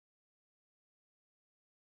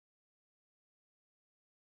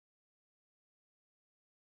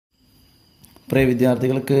പ്രിയ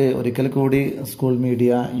വിദ്യാർത്ഥികൾക്ക് ഒരിക്കൽ കൂടി സ്കൂൾ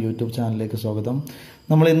മീഡിയ യൂട്യൂബ് ചാനലിലേക്ക് സ്വാഗതം.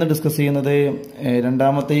 നമ്മൾ ഇന്ന് ഡിസ്കസ് ചെയ്യുന്നത്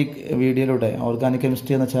രണ്ടാമത്തെ ഈ വീഡിയോയിലൂടെ ഓർഗാനിക്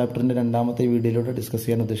കെമിസ്ട്രി എന്ന ചാപ്റ്ററിൻ്റെ രണ്ടാമത്തെ വീഡിയോയിലൂടെ ഡിസ്കസ്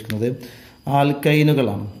ചെയ്യാൻ ഉദ്ദേശിക്കുന്നത്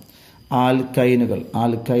ആൽക്കൈനുകളാണ്. ആൽക്കൈനുകൾ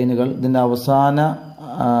ഇതിൻ്റെ അവസാന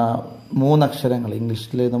മൂന്നക്ഷരങ്ങൾ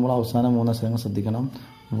ഇംഗ്ലീഷിൽ നമ്മൾ അവസാന മൂന്നക്ഷരങ്ങൾ ശ്രദ്ധിക്കണം.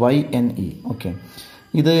 YNE. ഓക്കെ,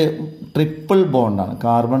 ഇത് ട്രിപ്പിൾ ബോണ്ടാണ്.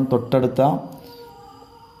 കാർബൺ തൊട്ടടുത്ത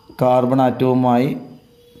കാർബൺ ആറ്റവുമായി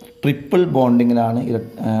ട്രിപ്പിൾ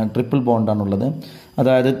ബോണ്ടാണുള്ളത്.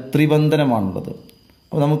 അതായത് ത്രിബന്ധനമാണുള്ളത്.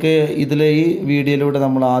 അപ്പോൾ നമുക്ക് ഇതിലെ ഈ വീഡിയോയിലൂടെ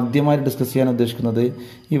നമ്മൾ ആദ്യമായി ഡിസ്കസ് ചെയ്യാൻ ഉദ്ദേശിക്കുന്നത്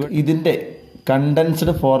ഇതിൻ്റെ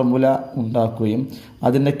കണ്ടൻസ്ഡ് ഫോർമുല ഉണ്ടാക്കുകയും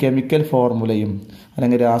അതിൻ്റെ കെമിക്കൽ ഫോർമുലയും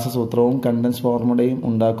അല്ലെങ്കിൽ രാസസൂത്രവും കണ്ടൻസ് ഫോർമുലയും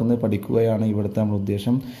ഉണ്ടാക്കുന്നത് പഠിക്കുകയാണ് ഇവിടുത്തെ നമ്മുടെ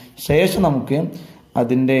ഉദ്ദേശം. ശേഷം നമുക്ക്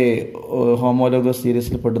അതിൻ്റെ ഹോമോലോഗസ്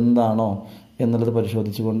സീരീസിൽ പെടുന്നതാണോ എന്നുള്ളത്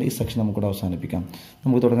പരിശോധിച്ചുകൊണ്ട് ഈ സെക്ഷൻ നമുക്കിവിടെ അവസാനിപ്പിക്കാം.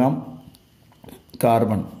 നമുക്ക് തുടങ്ങാം.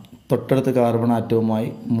 കാർബൺ തൊട്ടടുത്ത കാർബൺ ആറ്റവുമായി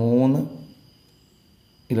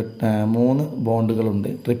മൂന്ന് ബോണ്ടുകളുണ്ട്,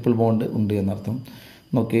 ട്രിപ്പിൾ ബോണ്ട് ഉണ്ട് എന്നർത്ഥം.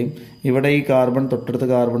 ഓക്കെ, ഇവിടെ ഈ കാർബൺ തൊട്ടടുത്ത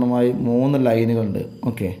കാർബണുമായി 3 ലൈനുകളുണ്ട്.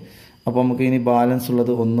 ഓക്കെ, അപ്പോൾ നമുക്ക് ഇനി ബാലൻസ്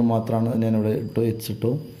ഉള്ളത് 1 മാത്രമാണ്. ഞാനിവിടെ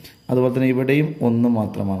ഇട്ടു. അതുപോലെ തന്നെ ഇവിടെയും 1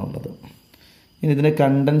 മാത്രമാണുള്ളത്. ഇനി ഇതിൻ്റെ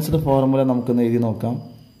കണ്ടൻസ്ഡ് ഫോർമുല നമുക്കൊന്ന് എഴുതി നോക്കാം.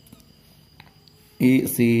 ഈ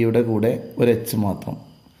സിയുടെ കൂടെ ഒരു H മാത്രം,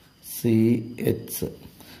 CH.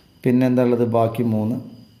 പിന്നെ എന്താ ഉള്ളത്? ബാക്കി 3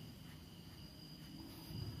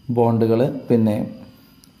 ബോണ്ടുകൾ. പിന്നെ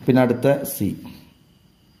അടുത്ത C,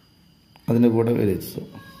 അതിൻ്റെ കൂടെ ഒരു H.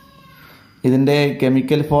 ഇതിൻ്റെ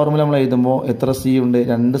കെമിക്കൽ ഫോർമുല നമ്മൾ എഴുതുമ്പോൾ എത്ര C ഉണ്ട്?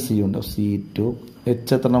 2 C ഉണ്ട്. C2. H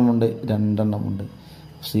എത്ര എണ്ണമുണ്ട്? 2 എണ്ണമുണ്ട്.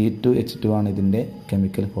 C2H2 ആണ് ഇതിൻ്റെ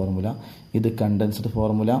കെമിക്കൽ ഫോർമുല. ഇത് കണ്ടൻസ്ഡ്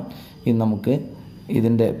ഫോർമുല. ഇനി നമുക്ക്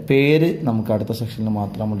ഇതിൻ്റെ പേര് നമുക്ക് അടുത്ത സെക്ഷനിൽ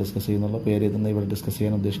മാത്രം നമ്മൾ ഡിസ്കസ് ചെയ്യുന്നുള്ളൂ. പേര് ഇതൊന്നും ഇവിടെ ഡിസ്കസ്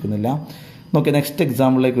ചെയ്യാൻ ഉദ്ദേശിക്കുന്നില്ല. നോക്കി, നെക്സ്റ്റ്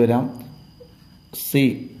എക്സാമ്പിളിലേക്ക് വരാം. C,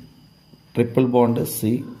 triple bond C.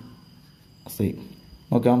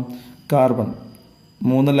 നോക്കാം. കാർബൺ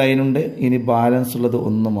 3 ലൈനുണ്ട്. ഇനി ബാലൻസ് ഉള്ളത്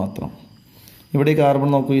 1 മാത്രം. ഇവിടെ ഈ കാർബൺ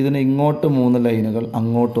നോക്കൂ, ഇതിന് ഇങ്ങോട്ട് 3 ലൈനുകൾ,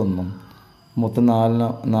 അങ്ങോട്ട് 1. മൊത്തം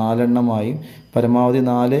 4 എണ്ണമായി പരമാവധി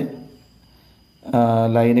 4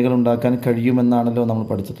 ലൈനുകൾ ഉണ്ടാക്കാൻ കഴിയുമെന്നാണല്ലോ നമ്മൾ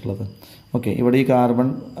പഠിച്ചിട്ടുള്ളത്. ഓക്കെ, ഇവിടെ ഈ കാർബൺ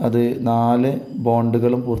അത് 4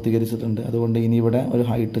 ബോണ്ടുകളും പൂർത്തീകരിച്ചിട്ടുണ്ട്. അതുകൊണ്ട് ഇനി ഇവിടെ ഒരു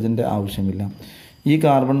ഹൈഡ്രജൻ്റെ ആവശ്യമില്ല. ഈ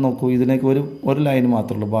കാർബൺ നോക്കൂ, ഇതിലേക്ക് ഒരു ലൈൻ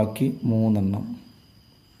മാത്രമേ ഉള്ളൂ, ബാക്കി 3 എണ്ണം.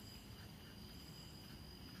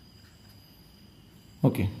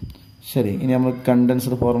 ഓക്കെ, ശരി. ഇനി നമ്മൾ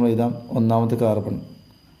കണ്ടൻസ്ഡ് ഫോർമുല എഴുതാം. ഒന്നാമത്തെ കാർബൺ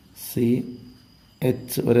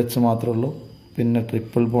CH, ഒരു H മാത്രമേ ഉള്ളൂ. പിന്നെ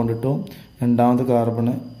ട്രിപ്പിൾ ബോണ്ട് ഇട്ടു. രണ്ടാമത്തെ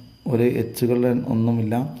കാർബണ് ഒരു Hകളുടെ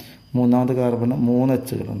ഒന്നുമില്ല. മൂന്നാമത്തെ കാർബണ് 3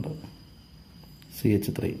 Hകളുണ്ട്,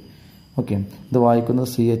 CH3. ഓക്കെ, ഇത് വായിക്കുന്നത്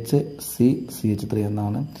CH3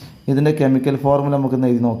 എന്നാണ്. ഇതിൻ്റെ കെമിക്കൽ ഫോർമുല നമുക്കൊന്ന്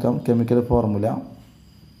എഴുതി നോക്കാം. കെമിക്കൽ ഫോർമുല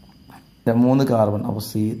 3 കാർബൺ, അപ്പോൾ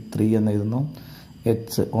C3 എന്ന് എഴുതുന്നു.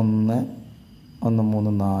 H 1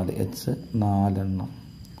 3 4 H 4 എണ്ണം.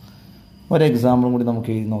 ഒരു എക്സാമ്പിളും കൂടി നമുക്ക്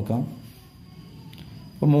എഴുതി നോക്കാം.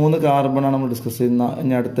 അപ്പോൾ 3 കാർബണാണ് നമ്മൾ ഡിസ്കസ് ചെയ്യുന്ന.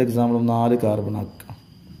 ഇനി അടുത്ത എക്സാമ്പിളും 4 കാർബൺ ആക്കാം.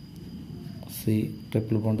 C,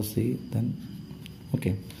 triple bond C. Then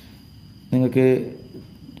okay, നിങ്ങൾക്ക്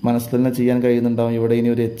മനസ്സിൽ തന്നെ ചെയ്യാൻ കഴിയുന്നുണ്ടാവും. ഇവിടെ ഇനി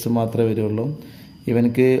ഒരു H മാത്രമേ വരുള്ളൂ.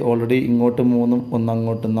 ഇവനക്ക് ഓൾറെഡി ഇങ്ങോട്ട് 3ഉം 1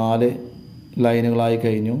 അങ്ങോട്ട് 4 ലൈനുകളായി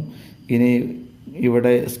കഴിഞ്ഞു. ഇനി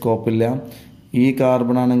ഇവിടെ സ്കോപ്പില്ല. ഈ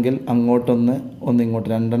കാർബൺ ആണെങ്കിൽ അങ്ങോട്ടൊന്ന് ഇങ്ങോട്ട്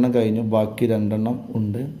 2 എണ്ണം കഴിഞ്ഞു, ബാക്കി 2 എണ്ണം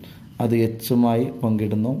ഉണ്ട്. അത് Hമായി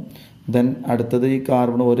പങ്കിടുന്നു. ദെൻ അടുത്തത് ഈ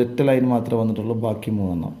കാർബൺ ഒരൊറ്റ ലൈൻ മാത്രമേ വന്നിട്ടുള്ളൂ, ബാക്കി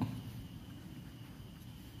 3 എണ്ണം.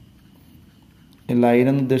 ലൈൻ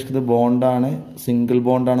എന്ന് ഉദ്ദേശിക്കുന്നത് ബോണ്ടാണ്, സിംഗിൾ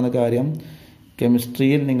ബോണ്ടാണെന്ന കാര്യം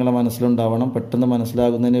കെമിസ്ട്രിയിൽ നിങ്ങളുടെ മനസ്സിലുണ്ടാവണം. പെട്ടെന്ന്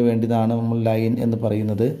മനസ്സിലാകുന്നതിന് വേണ്ടിയാണ് നമ്മൾ ലൈൻ എന്ന്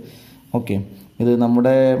പറയുന്നത്. ഓക്കെ, ഇത്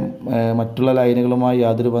നമ്മുടെ മറ്റുള്ള ലൈനുകളുമായി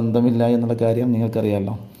യാതൊരു ബന്ധമില്ല എന്നുള്ള കാര്യം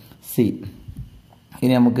നിങ്ങൾക്കറിയാമല്ലോ. C.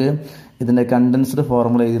 ഇനി നമുക്ക് ഇതിൻ്റെ കണ്ടൻസ്ഡ്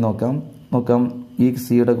ഫോർമുല എഴുതി നോക്കാം. ഈ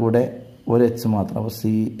സിയുടെ കൂടെ ഒരു H മാത്രം, അപ്പോൾ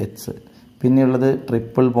CH. പിന്നെയുള്ളത്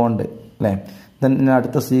ട്രിപ്പിൾ ബോണ്ട് അല്ലേ. ദെൻ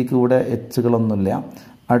അടുത്ത സിക്ക് കൂടെ Hകളൊന്നുമില്ല.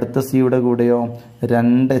 അടുത്ത സിയുടെ കൂടെയോ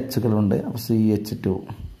 2 Hകളുണ്ട്, അപ്പോൾ CH2.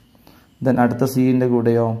 ദെൻ അടുത്ത സിൻ്റെ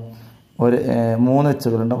കൂടെയോ 3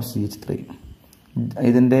 Hകളുണ്ട്, അപ്പോൾ CH3.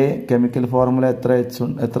 ഇതിൻ്റെ കെമിക്കൽ ഫോർമുല എത്ര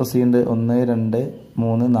C ഉണ്ട്? 1 2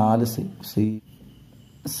 3 4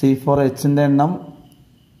 C4Hൻ്റെ എണ്ണം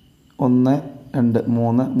 1 2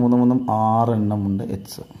 3 3 6 എണ്ണമുണ്ട് H.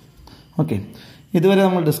 ഓക്കെ, ഇതുവരെ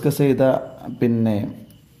നമ്മൾ ഡിസ്കസ് ചെയ്ത പിന്നെ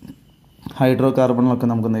ഹൈഡ്രോ കാർബണുകളൊക്കെ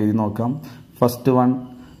നമുക്കൊന്ന് എഴുതി നോക്കാം. First one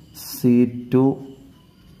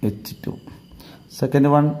C2H2, second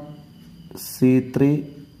one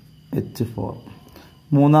C3H4,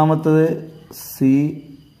 മൂന്നാമത്തത്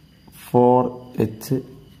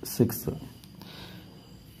C4H6,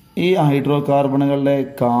 ഈ ഹൈഡ്രോ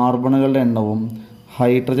കാർബണുകളുടെ എണ്ണവും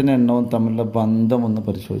ഹൈഡ്രജൻ എണ്ണവും തമ്മിലുള്ള ബന്ധം ഒന്ന്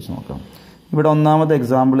പരിശോധിച്ച് നോക്കാം. ഇവിടെ ഒന്നാമത്തെ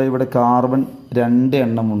എക്സാമ്പിൾ, ഇവിടെ കാർബൺ 2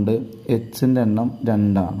 എണ്ണമുണ്ട്, എച്ചിൻ്റെ എണ്ണം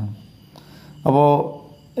 2 അപ്പോൾ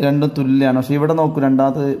രണ്ടും തുല്യമാണ്. പക്ഷേ ഇവിടെ നോക്കൂ,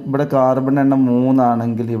 രണ്ടാമത് ഇവിടെ കാർബൺ എണ്ണം 3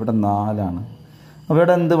 ആണെങ്കിൽ ഇവിടെ 4 അപ്പോൾ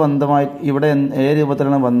ഇവിടെ എന്ത് ബന്ധമായി, ഇവിടെ ഏത്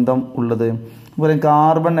രൂപത്തിലാണ് ബന്ധം ഉള്ളത്? ഇപ്പോൾ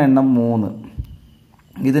കാർബൺ എണ്ണം 3,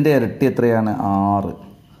 ഇതിൻ്റെ ഇരട്ടി എത്രയാണ്? 6.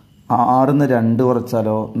 6ന്ന് 2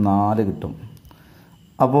 കുറച്ചാലോ 4 കിട്ടും.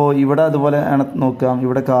 അപ്പോൾ ഇവിടെ അതുപോലെ നോക്കാം,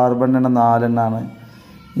 ഇവിടെ കാർബൺ എണ്ണം 4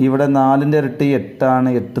 ഇവിടെ 4ൻ്റെ ഇരട്ടി 8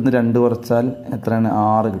 8ന്ന് 2 കുറച്ചാൽ എത്രയാണ്?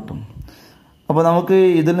 6 കിട്ടും. അപ്പോൾ നമുക്ക്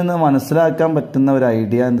ഇതിൽ നിന്ന് മനസ്സിലാക്കാൻ പറ്റുന്ന ഒരു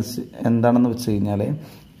ഐഡിയ എന്താണെന്ന് വെച്ച് കഴിഞ്ഞാൽ,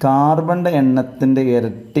 കാർബണിൻ്റെ എണ്ണത്തിൻ്റെ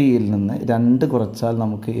ഇരട്ടിയിൽ നിന്ന് 2 കുറച്ചാൽ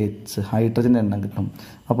നമുക്ക് ഹൈഡ്രജൻ്റെ എണ്ണം കിട്ടും.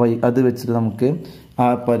 അപ്പോൾ അത് വെച്ചിട്ട് നമുക്ക് ആ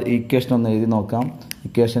ഇക്വേഷൻ ഒന്ന് എഴുതി നോക്കാം.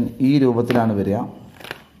 ഇക്വേഷൻ ഈ രൂപത്തിലാണ് വരിക.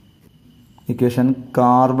 ഇക്വേഷൻ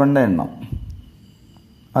കാർബണിൻ്റെ എണ്ണം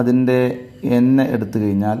അതിൻ്റെ n എടുത്തു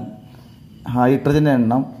കഴിഞ്ഞാൽ ഹൈഡ്രജൻ്റെ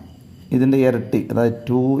എണ്ണം ഇതിൻ്റെ ഇരട്ടി, അതായത്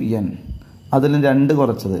 2n, അതിൽ 2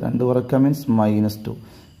 കുറച്ചത്, 2 കുറക്കുക മീൻസ് -2.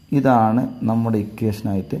 ഇതാണ് നമ്മുടെ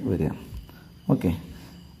ഇക്വേഷനായിട്ട് വരിക. ഓക്കെ,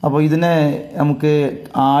 അപ്പോൾ ഇതിനെ നമുക്ക്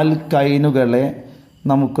ആൽക്കൈനുകളെ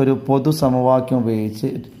നമുക്കൊരു പൊതു സമവാക്യം ഉപയോഗിച്ച്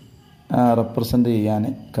റെപ്രസെൻ്റ് ചെയ്യാൻ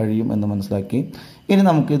കഴിയും എന്ന് മനസ്സിലാക്കി. ഇനി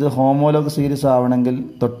നമുക്കിത് ഹോമോലോഗ് സീരീസ് ആവണമെങ്കിൽ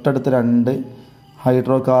തൊട്ടടുത്ത 2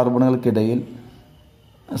 ഹൈഡ്രോ കാർബണുകൾക്കിടയിൽ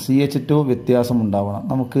CH2 വ്യത്യാസം ഉണ്ടാവണം.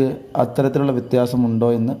 നമുക്ക് അത്തരത്തിലുള്ള വ്യത്യാസമുണ്ടോ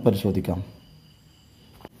എന്ന് പരിശോധിക്കാം.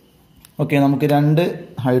 ഓക്കെ, നമുക്ക് 2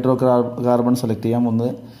 ഹൈഡ്രോ കാർബൺ സെലക്ട് ചെയ്യാം. ഒന്ന്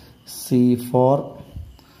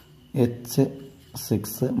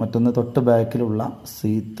C4H6, മറ്റൊന്ന് തൊട്ട് ബാക്കിലുള്ള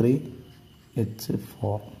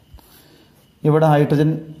C3H4. ഇവിടെ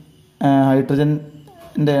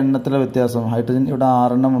ഹൈഡ്രജൻ്റെ എണ്ണത്തിലെ വ്യത്യാസം, ഹൈഡ്രജൻ ഇവിടെ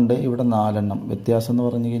 6 ഉണ്ട്, ഇവിടെ 4. വ്യത്യാസം എന്ന്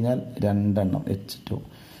പറഞ്ഞു കഴിഞ്ഞാൽ 2 H2.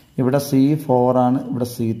 ഇവിടെ C4 ആണ്, ഇവിടെ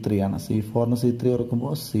C3 ആണ്. C4ന് C3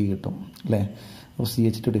 ഓർക്കുമ്പോൾ C കിട്ടും അല്ലേ? അപ്പോൾ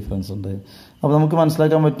CH2 ഡിഫറൻസ് ഉണ്ട്. അപ്പോൾ നമുക്ക്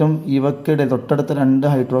മനസ്സിലാക്കാൻ പറ്റും, ഇവക്കിടയിൽ തൊട്ടടുത്ത 2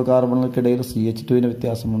 ഹൈഡ്രോ കാർബണുകൾക്കിടയിൽ CH2ന്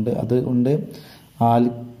വ്യത്യാസമുണ്ട്. അതുകൊണ്ട്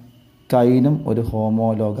ആൽക്കൈനും ഒരു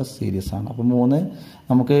ഹോമോലോഗസ് സീരീസ് ആണ്. അപ്പോൾ 3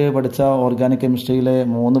 നമുക്ക് പഠിച്ച ഓർഗാനിക് കെമിസ്ട്രിയിലെ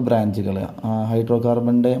 3 ബ്രാഞ്ചുകൾ, ഹൈഡ്രോ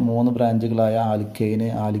കാർബണിൻ്റെ 3 ബ്രാഞ്ചുകളായ ആൽക്കൈന്,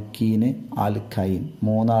 ആൽക്കീന്, ആൽക്കൈൻ,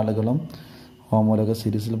 3 ആളുകളും ഹോമോലോഗസ്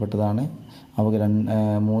സീരീസിൽപ്പെട്ടതാണ്. അവർക്ക്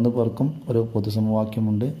 3 പേർക്കും ഒരു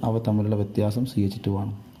പൊതുസമവാക്യമുണ്ട്. അവ തമ്മിലുള്ള വ്യത്യാസം CH2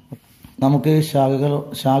 ആണ്. നമുക്ക്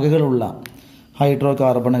ശാഖകളുള്ള ഹൈഡ്രോ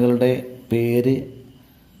കാർബണുകളുടെ പേര്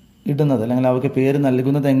ഇടുന്നത്, അല്ലെങ്കിൽ അവർക്ക് പേര്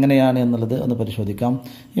നൽകുന്നത് എങ്ങനെയാണ് എന്നുള്ളത് ഒന്ന് പരിശോധിക്കാം.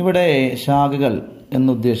 ഇവിടെ ശാഖകൾ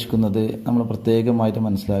എന്നുദ്ദേശിക്കുന്നത് നമ്മൾ പ്രത്യേകമായിട്ട്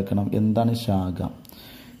മനസ്സിലാക്കണം. എന്താണ് ശാഖ?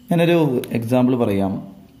 ഞാനൊരു എക്സാമ്പിൾ പറയാം.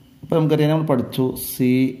 ഇപ്പോൾ നമുക്കറിയാം, നമ്മൾ പഠിച്ചു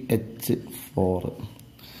CH4.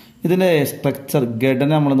 ഇതിൻ്റെ സ്ട്രക്ചർ, ഘടന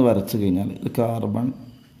നമ്മളൊന്ന് വരച്ചു കഴിഞ്ഞാൽ കാർബൺ,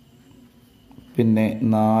 പിന്നെ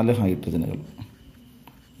 4 ഹൈഡ്രജനുകൾ,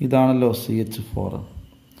 ഇതാണല്ലോ CH4.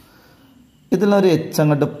 ഇതിലൊരു H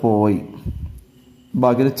അങ്ങോട്ട് പോയി,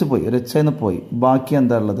 ബാക്കി ഒരു H എന്ന് പോയി. ബാക്കി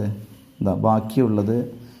എന്താ ഉള്ളത്? ബാക്കിയുള്ളത്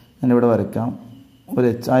ഞാനിവിടെ വരയ്ക്കാം. ഒരു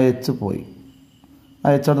H, ആ H പോയി, ആ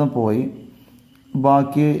H അവിടെ നിന്ന് പോയി.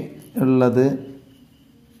 ബാക്കി ഉള്ളത്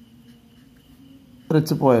ഒരു H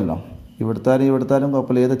പോയല്ലോ. ഇവിടുത്താലും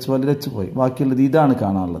കുഴപ്പമില്ല, ഏത് H പോയാലും H പോയി. ബാക്കിയുള്ളത് ഇതാണ്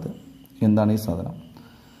കാണാനുള്ളത്. എന്താണ് ഈ സാധനം?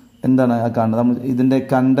 എന്താണ് ആ കാണുന്നത്? നമ്മൾ ഇതിൻ്റെ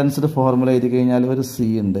കണ്ടൻസ്ഡ് ഫോർമുല എഴുതി കഴിഞ്ഞാൽ ഒരു C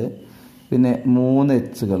ഉണ്ട്, പിന്നെ 3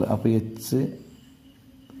 Hകൾ, അപ്പോൾ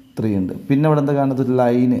H3 ഉണ്ട്. പിന്നെ ഇവിടെ എന്താ കാണുന്നത്? ഒരു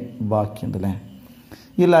ലൈന് ബാക്കിയുണ്ട് അല്ലേ?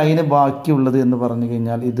 ഈ ലൈന് ബാക്കിയുള്ളത് എന്ന് പറഞ്ഞു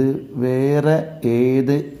കഴിഞ്ഞാൽ ഇത് വേറെ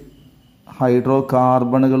ഏത് ഹൈഡ്രോ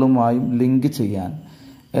കാർബണുകളുമായും ലിങ്ക് ചെയ്യാൻ,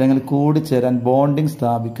 അല്ലെങ്കിൽ കൂടിച്ചേരാൻ, ബോണ്ടിങ്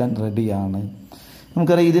സ്ഥാപിക്കാൻ റെഡിയാണ്.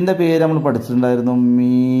 നമുക്കറിയാം, ഇതിൻ്റെ പേര് നമ്മൾ പഠിച്ചിട്ടുണ്ടായിരുന്നു,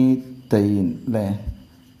 മീത്തൈൻ അല്ലേ?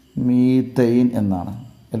 മീത്തൈൻ എന്നാണ്,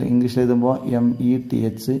 അല്ലെ? ഇംഗ്ലീഷിൽ എഴുതുമ്പോൾ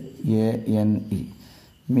METHANE,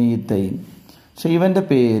 മീത്തൈൻ. പക്ഷെ ഇവൻ്റെ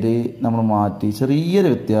പേര് നമ്മൾ മാറ്റി, ചെറിയൊരു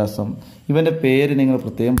വ്യത്യാസം. ഇവൻ്റെ പേര് നിങ്ങൾ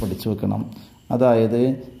പ്രത്യേകം പഠിച്ചു വെക്കണം. അതായത്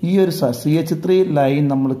ഈ ഒരു CH3 ലൈൻ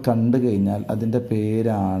നമ്മൾ കണ്ടു കഴിഞ്ഞാൽ അതിൻ്റെ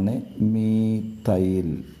പേരാണ് മീത്തൈൽ.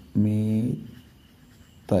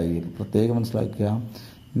 പ്രത്യേകം മനസ്സിലാക്കുക,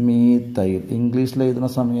 മീത്തൈൽ. ഇംഗ്ലീഷിൽ എഴുതുന്ന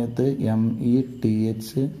സമയത്ത് METHYL.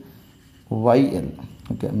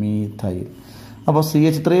 Okay, methyl. അപ്പോൾ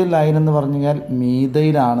CH3 ലൈൻ എന്ന് പറഞ്ഞു കഴിഞ്ഞാൽ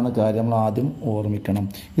മീഥൈലാണെന്ന കാര്യം നമ്മൾ ആദ്യം ഓർമ്മിക്കണം.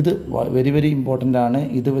 ഇത് വെരി വെരി ഇമ്പോർട്ടൻ്റ് ആണ്.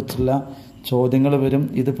 ഇത് വെച്ചുള്ള ചോദ്യങ്ങൾ വരും.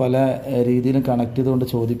 ഇത് പല രീതിയിലും കണക്ട് ചെയ്തുകൊണ്ട്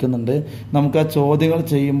ചോദിക്കുന്നുണ്ട്. നമുക്ക് ആ ചോദ്യങ്ങൾ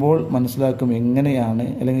ചെയ്യുമ്പോൾ മനസ്സിലാക്കും എങ്ങനെയാണ്,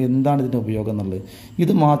 അല്ലെങ്കിൽ എന്താണ് ഇതിൻ്റെ ഉപയോഗം എന്നുള്ളത്.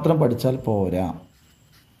 ഇത് മാത്രം പഠിച്ചാൽ പോരാ.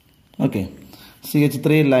 Okay,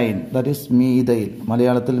 CH3 line, that is methyl.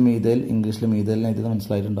 മലയാളത്തിൽ മീഥൈൽ, ഇംഗ്ലീഷിൽ മീഥൈലിനെ ഇത്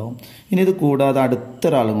മനസ്സിലായിട്ടുണ്ടാവും. ഇനി ഇത് കൂടാതെ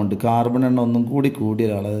അടുത്തൊരാളും കൊണ്ട് കാർബൺ എണ്ണം ഒന്നും കൂടി കൂടിയ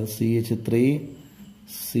ഒരാൾ, CH3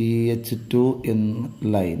 CH2 എന്ന്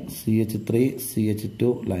ലൈൻ, CH3 CH2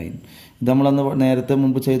 ലൈൻ. ഇത് നമ്മളന്ന് നേരത്തെ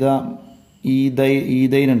മുമ്പ് ചെയ്ത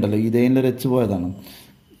ഈതൈൻ ഉണ്ടല്ലോ, ഈതൈനിലൊരു എച്ച് പോയതാണ്.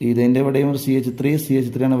 ഈതൈൻ്റെ ഇവിടെയും ഒരു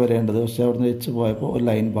CH3 ആണ് വരേണ്ടത്. പക്ഷേ അവിടുന്ന് എച്ച് പോയപ്പോൾ ഒരു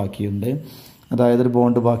ലൈൻ ബാക്കിയുണ്ട്, അതായത് ഒരു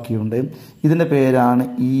ബോണ്ട് ബാക്കിയുണ്ട്. ഇതിൻ്റെ പേരാണ്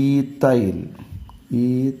ഈതൈൽ.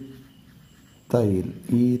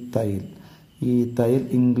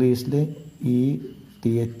 ഇംഗ്ലീഷിൽ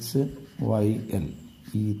ETHYL,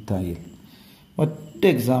 ഈതൈൽ. ഒറ്റ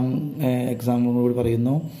എക്സാമ്പിൾ കൂടി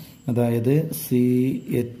പറയുന്നു, അതായത്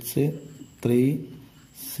CH3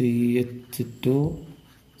 CH2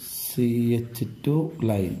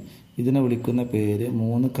 ലൈൻ. ഇതിനെ വിളിക്കുന്ന പേര്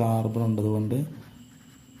 3 കാർബൺ ഉള്ളതുകൊണ്ട്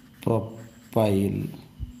പ്രൊപ്പൈൽ.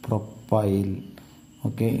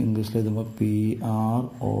 ഓക്കെ, ഇംഗ്ലീഷിൽ എഴുതുമ്പോൾ PROPYL,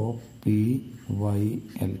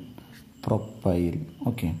 പ്രൊപ്പൈൽ.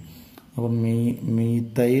 ഓക്കെ, അപ്പം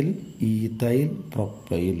മീതൈൽ, ഈതൈൽ,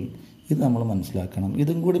 പ്രൊപ്പൈൽ. ഇത് നമ്മൾ മനസ്സിലാക്കണം.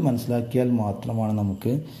 ഇതും കൂടി മനസ്സിലാക്കിയാൽ മാത്രമാണ്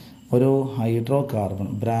നമുക്ക് ഒരു ഹൈഡ്രോ കാർബൺ,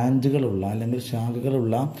 ബ്രാഞ്ചുകളുള്ള അല്ലെങ്കിൽ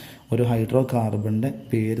ശാഖകളുള്ള ഒരു ഹൈഡ്രോ കാർബണിൻ്റെ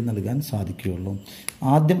പേര് നൽകാൻ സാധിക്കുകയുള്ളൂ.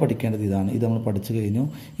 ആദ്യം പഠിക്കേണ്ടത് ഇതാണ്. ഇത് നമ്മൾ പഠിച്ചു കഴിഞ്ഞു.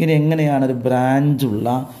 ഇനി എങ്ങനെയാണ് ഒരു ബ്രാഞ്ചുള്ള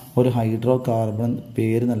ഒരു ഹൈഡ്രോ കാർബൺ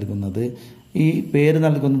പേര് നൽകുന്നത്? ഈ പേര്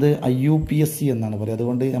നൽകുന്നത് IUPAC എന്നാണ് പറയുക.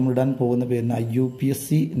 അതുകൊണ്ട് നമ്മൾ ഇടാൻ പോകുന്ന പേരിന് IUPAC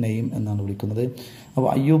നെയിം എന്നാണ് വിളിക്കുന്നത്. അപ്പോൾ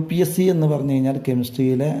IUPAC എന്ന് പറഞ്ഞു കഴിഞ്ഞാൽ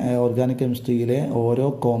ഓർഗാനിക് കെമിസ്ട്രിയിലെ ഓരോ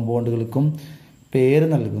കോമ്പൗണ്ടുകൾക്കും പേര്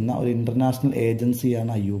നൽകുന്ന ഒരു ഇൻ്റർനാഷണൽ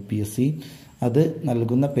ഏജൻസിയാണ് IUPAC. അത്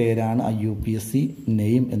നൽകുന്ന പേരാണ് IUPAC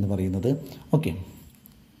നെയിം എന്ന് പറയുന്നത്. Okay,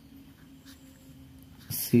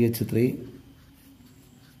 CH3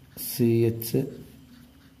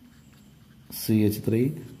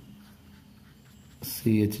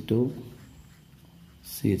 CH2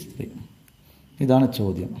 CH3. ഇതാണ്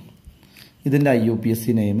ചോദ്യം. ഇതിൻ്റെ IUPAC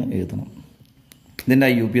നെയിം എഴുതണം. ഇതിൻ്റെ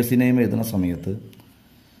IUPAC നെയിം എഴുതുന്ന സമയത്ത്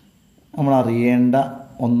നമ്മൾ അറിയേണ്ട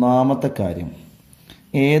ഒന്നാമത്തെ കാര്യം,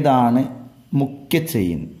 ഏതാണ് മുഖ്യ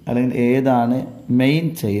ചെയിൻ അല്ലെങ്കിൽ ഏതാണ് മെയിൻ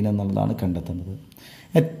ചെയിൻ എന്നുള്ളതാണ് കണ്ടെത്തുന്നത്.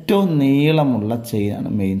 ഏറ്റവും നീളമുള്ള ചെയിനാണ്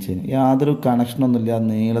മെയിൻ ചെയിൻ. യാതൊരു കണക്ഷനൊന്നുമില്ല,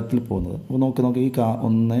 നീളത്തിൽ പോകുന്നത്. അപ്പോൾ നോക്കി ഈ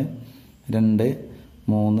 1 2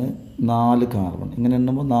 3 4 കാർബൺ ഇങ്ങനെ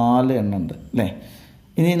എണ്ണുമ്പോൾ 4 എണ്ണം ഉണ്ട് അല്ലേ.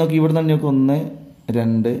 ഇനി നോക്കി ഇവിടെ നിന്ന് നോക്കി 1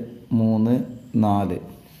 2 3 4.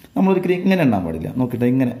 നമ്മളൊരിക്കലും ഇങ്ങനെ എണ്ണാൻ പാടില്ല. നോക്കിയിട്ട്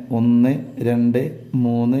ഇങ്ങനെ 1 2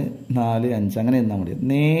 3 4 5 അങ്ങനെ എണ്ണാൻ പാടില്ല.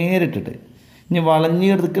 നേരിട്ടിട്ട് ഇനി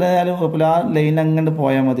വളഞ്ഞെടുക്കണാലും കുഴപ്പമില്ല, ആ ലൈൻ അങ്ങനെ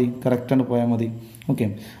പോയാൽ മതി, കറക്റ്റായിട്ട് പോയാൽ മതി. ഓക്കെ,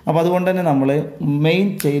 അപ്പോൾ അതുകൊണ്ട് തന്നെ നമ്മൾ മെയിൻ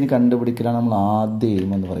ചെയിൻ കണ്ടുപിടിക്കലാണ് നമ്മൾ ആദ്യം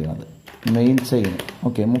എന്ന് പറയുന്നത്. മെയിൻ ചെയിൻ,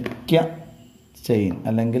 ഓക്കെ, മുഖ്യ ചെയിൻ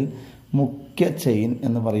അല്ലെങ്കിൽ മുഖ്യ ചെയിൻ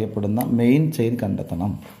എന്ന് പറയപ്പെടുന്ന മെയിൻ ചെയിൻ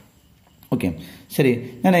കണ്ടെത്തണം. ഓക്കെ, ശരി.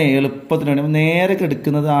 ഞാൻ എളുപ്പത്തിന് വേണ്ടി നേരെ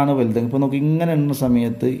എടുക്കുന്നതാണ് വലുത്. ഇപ്പോൾ നോക്കി ഇങ്ങനെ എണ്ണുന്ന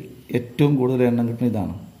സമയത്ത് ഏറ്റവും കൂടുതൽ എണ്ണം കിട്ടുന്ന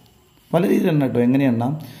ഇതാണ്. പല രീതിയിൽ എണ്ണ കേട്ടോ, എങ്ങനെ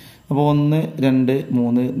എണ്ണാം. അപ്പോൾ 1 2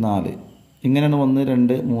 3 4 ഇങ്ങനെയാണ് 1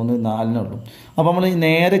 2 3 4 അപ്പോൾ നമ്മൾ ഈ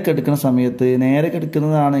നേരെ എടുക്കുന്ന സമയത്ത് നേരെ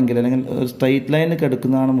എടുക്കുന്നതാണെങ്കിൽ അല്ലെങ്കിൽ ഒരു സ്ട്രൈറ്റ് ലൈനിൽ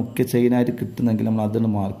എടുക്കുന്നതാണ് മുഖ്യ ചെയിനായിട്ട് കിട്ടുന്നതെങ്കിൽ നമ്മൾ അതിന്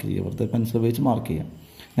മാർക്ക് ചെയ്യുക. വെറുതെ പെൻസിൽ ഉപയോഗിച്ച് മാർക്ക് ചെയ്യാം.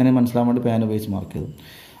 അങ്ങനെ മനസ്സിലാൻ വേണ്ടി പേന ഉപയോഗിച്ച് മാർക്ക് ചെയ്തു.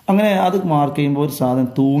 അങ്ങനെ അത് മാർക്ക് ചെയ്യുമ്പോൾ ഒരു സാധനം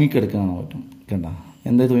തൂങ്ങിക്കെടുക്കാനാണ് പറ്റും. കണ്ട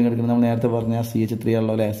എന്താ തൂങ്ങിക്കെടുക്കുന്നത്? നമ്മൾ നേരത്തെ പറഞ്ഞ CH3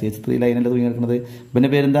 ആണല്ലോ അല്ലേ. CH3 ലൈനല്ലേ തൂങ്ങിക്കെടുക്കുന്നത്. പിന്നെ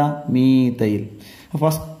പേരെന്താ? മീതൈൽ.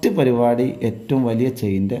 ഫസ്റ്റ് പരിപാടി ഏറ്റവും വലിയ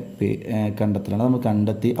ചെയിൻ്റെ കണ്ടെത്തലാണ്. നമ്മൾ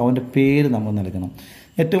കണ്ടെത്തി അവൻ്റെ പേര് നമ്മൾ നൽകണം.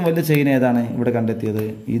 ഏറ്റവും വലിയ ചെയിൻ ഏതാണ് ഇവിടെ കണ്ടെത്തിയത്?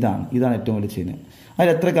 ഇതാണ് ഏറ്റവും വലിയ ചെയിൻ. അതിൽ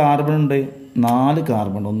എത്ര കാർബൺ ഉണ്ട്? 4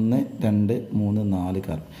 കാർബൺ. 1 2 3 4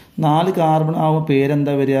 കാർബൺ. 4 കാർബൺ ആവുമ്പോൾ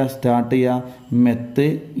പേരെന്താ വരിക? സ്റ്റാർട്ട് ചെയ്യുക മെത്ത്,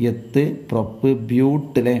 എത്ത്, പ്രൊപ്പ്,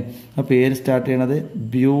 ബ്യൂട്ട് അല്ലേ. ആ പേര് സ്റ്റാർട്ട് ചെയ്യണത്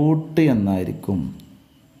ബ്യൂട്ട് എന്നായിരിക്കും.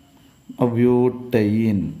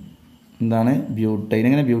 ബ്യൂട്ടൈൻ. എന്താണ് ബ്യൂട്ടൈൻ?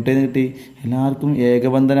 എങ്ങനെ ബ്യൂട്ടൈൻ കിട്ടി? എല്ലാവർക്കും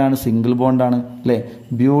ഏകബന്ധനാണ്, സിംഗിൾ ബോണ്ടാണ് അല്ലേ.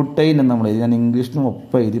 ബ്യൂട്ടൈൻ എന്ന് നമ്മൾ എഴുതി. ഞാൻ ഇംഗ്ലീഷിനും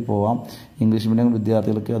ഒപ്പം എഴുതി പോവാം. ഇംഗ്ലീഷ് മീഡിയം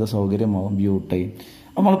വിദ്യാർത്ഥികൾക്ക് അത് സൗകര്യമാവും. ബ്യൂട്ടൈൻ.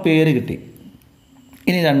 അപ്പോൾ നമ്മൾ പേര് കിട്ടി.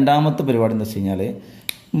 ഇനി രണ്ടാമത്തെ പരിപാടി എന്താ വെച്ച് കഴിഞ്ഞാൽ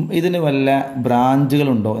ഇതിന് വല്ല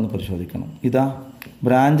ബ്രാഞ്ചുകളുണ്ടോ എന്ന് പരിശോധിക്കണം. ഇതാ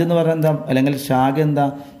ബ്രാഞ്ച് എന്ന് പറഞ്ഞാൽ എന്താ, അല്ലെങ്കിൽ ശാഖ എന്താ?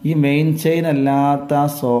 ഈ മെയിൻ ചെയിൻ അല്ലാത്ത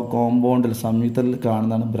കോമ്പൗണ്ടിൽ സംയുക്തത്തിൽ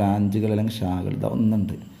കാണുന്നതാണ് ബ്രാഞ്ചുകൾ അല്ലെങ്കിൽ ശാഖകൾ. ഇതാ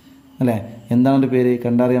ഒന്നുണ്ട് അല്ലേ. എന്താണ് എൻ്റെ പേര്?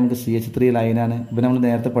 കണ്ടറിയാം നമുക്ക്. CH3 ലൈനാണ്. ഇപ്പം നമ്മൾ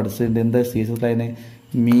നേരത്തെ പഠിച്ചിട്ടുണ്ട്. എന്താ CH3 ലൈന്?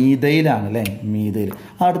 മീതൈലാണ് അല്ലേ. മീതൈൽ.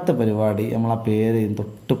 അടുത്ത പരിപാടി നമ്മൾ ആ പേര്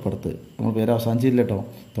തൊട്ടുപ്പുറത്ത്, നമ്മൾ പേര് അവസാനിച്ചില്ല കേട്ടോ,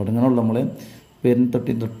 തുടങ്ങണുള്ളൂ. നമ്മൾ പേരിന്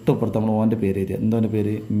തൊട്ടുപ്പുറത്ത് നമ്മൾ ഓൻ്റെ പേര് എഴുതിയ. എന്താ എൻ്റെ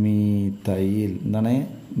പേര്? മീതൈൽ. എന്താണ്?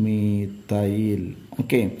 മീതൈൽ.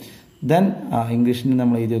 ഓക്കെ. ദെൻ ഇംഗ്ലീഷിന്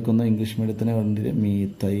നമ്മൾ എഴുതി വെക്കുന്നു. ഇംഗ്ലീഷ് മീഡിയത്തിന് വേണ്ടി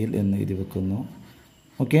മീതൈൽ എന്ന് എഴുതി വെക്കുന്നു.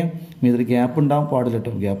 ഓക്കെ. മീതിൽ ഗ്യാപ്പ് ഉണ്ടാകാൻ പാടില്ല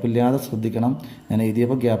കേട്ടോ. ഗ്യാപ്പ് ഇല്ലാതെ ശ്രദ്ധിക്കണം. ഞാൻ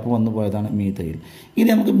എഴുതിയപ്പോൾ ഗ്യാപ്പ് വന്നു പോയതാണ്. മീതൈൽ. ഇനി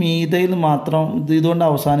നമുക്ക് മീതൈൽ മാത്രം ഇതുകൊണ്ട്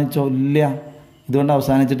അവസാനിച്ചോ? ഇല്ല. ഇതുകൊണ്ട്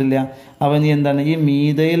അവസാനിച്ചിട്ടില്ല. അവൻ എന്താണ് ഈ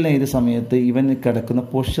മീഥൈൽ എഴുതിയ സമയത്ത് ഇവൻ കിടക്കുന്ന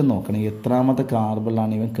പൊസിഷൻ നോക്കണം, എത്രാമത്തെ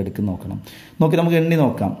കാർബണിലാണ് ഇവൻ കിടക്കുന്ന നോക്കണം. നോക്കി നമുക്ക് എണ്ണി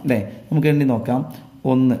നോക്കാം അല്ലേ, നമുക്ക് എണ്ണി നോക്കാം.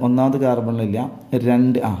 ഒന്നാമത്തെ കാർബണിലില്ല,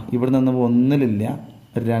 2 ഇവിടെ നിന്ന് 1-ലില്ല,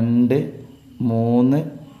 2, 3,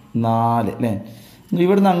 4 അല്ലേ.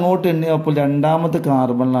 ഇവിടുന്ന് അങ്ങോട്ട് എണ്ണിയപ്പോൾ രണ്ടാമത്തെ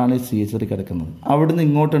കാർബണിലാണ് CH3 കിടക്കുന്നത്. അവിടുന്ന്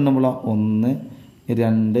ഇങ്ങോട്ട് എണ്ണുമ്പോൾ 1,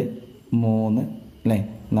 2, 3 അല്ലേ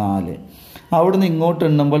 4. അവിടുന്ന് ഇങ്ങോട്ട്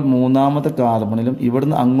എണ്ണുമ്പോൾ മൂന്നാമത്തെ കാർബണിലും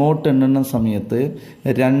ഇവിടുന്ന് അങ്ങോട്ട് എണ്ണുന്ന സമയത്ത്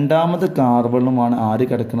രണ്ടാമത്തെ കാർബണിലുമാണ് ആര്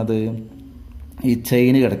കിടക്കുന്നത്, ഈ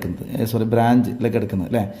ചെയിന് കിടക്കുന്നത്, ബ്രാഞ്ചിലേക്ക് കിടക്കുന്നത്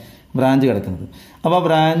അല്ലേ, ബ്രാഞ്ച് കിടക്കുന്നത്. അപ്പോൾ ആ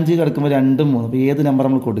ബ്രാഞ്ച് കിടക്കുമ്പോൾ 2, 3. അപ്പോൾ ഏത് നമ്പർ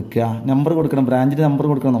നമ്മൾ കൊടുക്കുക, നമ്പർ കൊടുക്കണം, ബ്രാഞ്ചിൻ്റെ നമ്പർ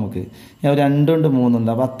കൊടുക്കണം നമുക്ക്. 2 ഉണ്ട് 3 ഉണ്ട്.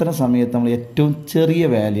 അപ്പോൾ അത്തരം സമയത്ത് നമ്മൾ ഏറ്റവും ചെറിയ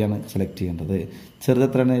വാല്യൂ ആണ് സെലക്ട് ചെയ്യേണ്ടത്. ചെറുത്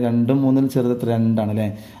എത്രയാണ്, 2, 3 ചെറുത് 2 ആണ് അല്ലേ.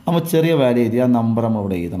 അപ്പോൾ ചെറിയ വാല്യൂ എഴുതി ആ നമ്പർ നമ്മൾ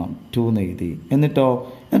ഇവിടെ എഴുതണം, 2 എന്ന് എഴുതി. എന്നിട്ട്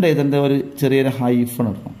എഴുതേണ്ട ഒരു ചെറിയൊരു ഹൈഫൺ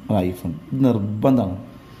ഇടണം. ഒരു ഹൈഫൺ ഇത് നിർബന്ധമാണ്.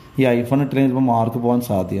 ഈ ഹൈഫൺ ഇട്ടില്ലെങ്കിൽ ചിലപ്പോൾ മാർക്ക് പോകാൻ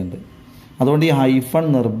സാധ്യതയുണ്ട്. അതുകൊണ്ട് ഈ ഹൈഫൺ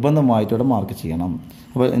നിർബന്ധമായിട്ട് ഇവിടെ മാർക്ക് ചെയ്യണം.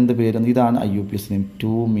 അപ്പോൾ എന്ത് പേര്, ഇതാണ് IUPAC name,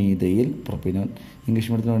 2-methyl propene. English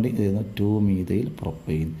മീഡിയത്തിന് വേണ്ടി എഴുതുന്നത് 2-methyl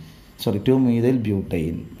propane, 2-methyl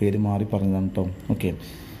butane. പേര് മാറി പറഞ്ഞതാണ് കേട്ടോ. ഓക്കെ,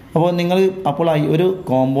 അപ്പോൾ ഒരു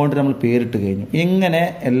കോമ്പൗണ്ട് നമ്മൾ പേരിട്ട് കഴിഞ്ഞു. ഇങ്ങനെ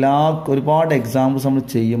ഒരുപാട് എക്സാമ്പിൾസ് നമ്മൾ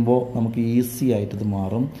ചെയ്യുമ്പോൾ നമുക്ക് ഈസി ആയിട്ട് ഇത്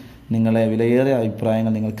മാറും. നിങ്ങളെ വിലയേറിയ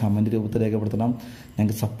അഭിപ്രായങ്ങൾ നിങ്ങൾ കമൻറ്റ് രൂപത്തിൽ രേഖപ്പെടുത്തണം.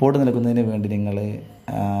 ഞങ്ങൾക്ക് സപ്പോർട്ട് നൽകുന്നതിന് വേണ്ടി നിങ്ങൾ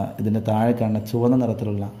ഇതിൻ്റെ താഴെ കാണുന്ന ചുവന്ന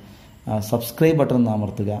നിറത്തിലുള്ള സബ്സ്ക്രൈബ് ബട്ടൺ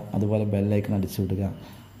അമർത്തുക, അതുപോലെ ബെല്ലൈക്കൺ അടിച്ചു വിടുക.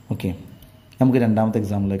 ഓക്കെ, നമുക്ക് രണ്ടാമത്തെ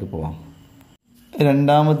എക്സാമ്പിളിലേക്ക് പോവാം.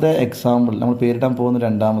 രണ്ടാമത്തെ എക്സാമ്പിൾ നമ്മൾ പേരിടാൻ പോകുന്ന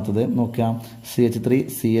രണ്ടാമത്തത് നോക്കാം, CH3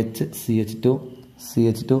 CH CH2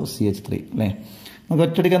 CH2 CH3 അല്ലേ. നമുക്ക്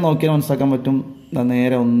ഒറ്റയടിക്കാൻ നോക്കിയാൽ മനസ്സിലാക്കാൻ പറ്റും.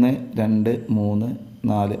 നേരെ 1, 2, 3,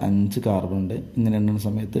 4, 5 കാർബൺ ഉണ്ട്. ഇങ്ങനെ എണ്ണുന്ന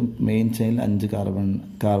സമയത്ത് മെയിൻ ചെയിനിൽ 5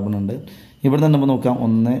 കാർബൺ ഉണ്ട്. ഇവിടെ നിന്ന് നോക്കാം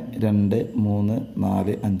 1, 2, 3,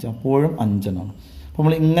 4, 5, അപ്പോഴും 5 എണ്ണമാണ്. അപ്പോൾ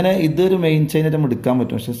നമ്മൾ ഇങ്ങനെ ഇതൊരു മെയിൻ ചെയിനായിട്ട് നമ്മൾ എടുക്കാൻ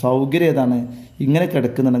പറ്റും. പക്ഷേ സൗകര്യം ഏതാണ്, ഇങ്ങനെ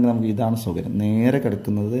കിടക്കുന്നുണ്ടെങ്കിൽ നമുക്ക് ഇതാണ് സൗകര്യം. നേരെ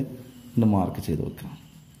കിടക്കുന്നത് ഇത് മാർക്ക് ചെയ്ത് വെക്കുക.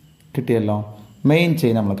 കിട്ടിയല്ലോ, മെയിൻ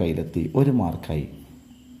ചെയിൻ നമ്മളെ കയ്യിലെത്തി, 1 മാർക്കായി.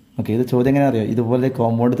 ഓക്കെ, ഇത് ചോദ്യം എങ്ങനെ അറിയാം, ഇതുപോലെ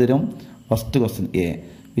കോമ്പൗണ്ട് തരും. First question A,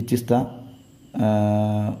 which is the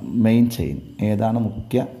main chain, ഏതാണ്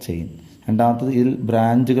മുഖ്യ ചെയിൻ. രണ്ടാമത്തത് ഇതിൽ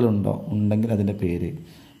ബ്രാഞ്ചുകളുണ്ടോ, ഉണ്ടെങ്കിൽ അതിൻ്റെ പേര്.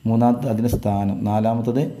 മൂന്നാമത്തത് അതിൻ്റെ സ്ഥാനം.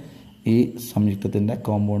 നാലാമത്തത് ഈ സംയുക്തത്തിൻ്റെ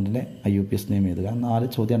കോമ്പൗണ്ടിൻ്റെ IUPAC നെയിം എഴുതുക. 4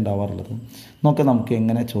 ചോദ്യം ഉണ്ടാവാറുള്ളത്. നോക്കാം നമുക്ക്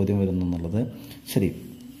എങ്ങനെ ചോദ്യം വരുന്നു എന്നുള്ളത്. ശരി,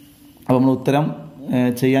 അപ്പോൾ നമ്മൾ ഉത്തരം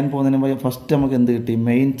ചെയ്യാൻ പോകുന്നതിന് മുമ്പ് ഫസ്റ്റ് നമുക്ക് എന്ത് കിട്ടി,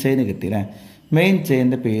 മെയിൻ ചെയിൻ കിട്ടി അല്ലേ. മെയിൻ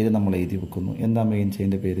ചെയിൻ്റെ പേര് നമ്മൾ എഴുതി വെക്കുന്നു. എന്താ മെയിൻ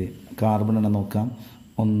ചെയിൻ്റെ പേര്, കാർബൺ എണ്ണം നോക്കാം.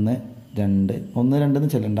 1, 2 എന്ന്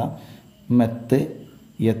ചെല്ലണ്ട. മെത്ത്,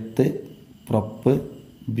 എത്ത്, പ്രൊപ്പ്,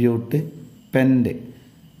 ബ്യൂട്ട്,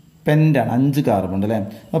 പെൻഡാണ്. 5 കാർബൺ ഉണ്ട് അല്ലേ.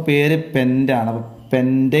 അപ്പോൾ പേര് പെൻഡാണ്. അപ്പോൾ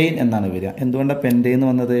പെൻഡൈൻ എന്നാണ് വരിക. എന്തുകൊണ്ടാണ് പെൻഡൈൻ എന്ന്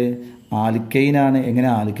വന്നത്, ആൽക്കൈനാണ്. എങ്ങനെ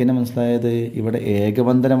ആൽക്കൈനെ മനസ്സിലായത്, ഇവിടെ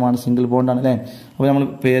ഏകബന്ധനമാണ്, സിംഗിൾ ബോണ്ടാണ് അല്ലേ. അപ്പോൾ നമ്മൾ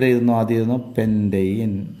പേര് എഴുതുന്നു, ആദ്യം എഴുതുന്നു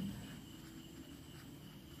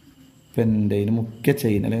പെൻഡൈൻ മുഖ്യ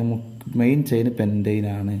ചെയിൻ അല്ലെങ്കിൽ മെയിൻ ചെയിൻ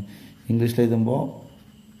പെൻഡൈനാണ്. ഇംഗ്ലീഷിൽ എഴുതുമ്പോൾ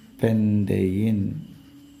പെൻഡൈൻ.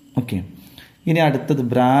 ഓക്കെ, ഇനി അടുത്തത്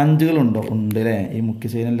ബ്രാഞ്ചുകളുണ്ടോ, ഉണ്ട് അല്ലേ. ഈ മുഖ്യ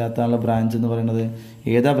ചെയിനില്ലാത്ത ബ്രാഞ്ച് എന്ന് പറയുന്നത്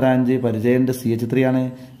ഏതാ ബ്രാഞ്ച്, പരിചയമുണ്ട്, CH3 ആണ്.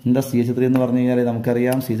 എന്താ CH3 എന്ന് പറഞ്ഞു കഴിഞ്ഞാൽ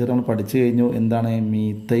നമുക്കറിയാം, CH3 നമ്മൾ പഠിച്ചു കഴിഞ്ഞു. എന്താണ്,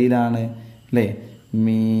 മീത്തൈലാണ് അല്ലേ.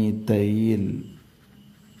 മീത്തൈൽ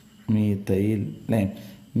അല്ലേ,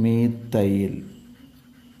 മീത്തൈൽ.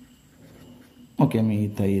 Okay,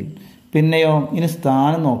 methyl. പിന്നെയോ ഇനി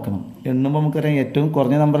സ്ഥാനം നോക്കണം. എണ്ണുമ്പോൾ നമുക്കറിയാം ഏറ്റവും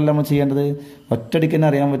കുറഞ്ഞ നമ്പറല്ല നമ്മൾ ചെയ്യേണ്ടത്. ഒറ്റയടിക്ക് തന്നെ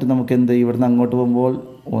അറിയാൻ പറ്റും നമുക്ക്. എന്ത്, ഇവിടുന്ന് അങ്ങോട്ട് പോകുമ്പോൾ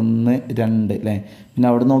 1, 2 അല്ലേ. പിന്നെ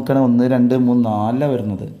അവിടെ നോക്കുകയാണെങ്കിൽ 1, 2, 3, 4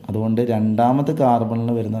 വരുന്നത്. അതുകൊണ്ട് രണ്ടാമത്തെ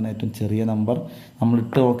കാർബണിൽ വരുന്നതാണ് ഏറ്റവും ചെറിയ നമ്പർ. നമ്മൾ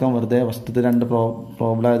ഇട്ട് നോക്കാൻ വെറുതെ ഫസ്റ്റത്തെ 2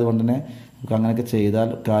 പ്രോബ്ലം ആയതുകൊണ്ട് തന്നെ നമുക്ക് അങ്ങനെയൊക്കെ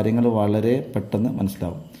ചെയ്താൽ കാര്യങ്ങൾ വളരെ പെട്ടെന്ന്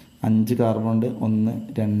മനസ്സിലാവും. 5 കാർബൺ ഉണ്ട്, 1,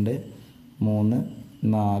 2, 3,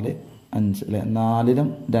 4, 5 അല്ലേ. 4ലും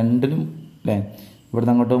 2ലും അല്ലേ.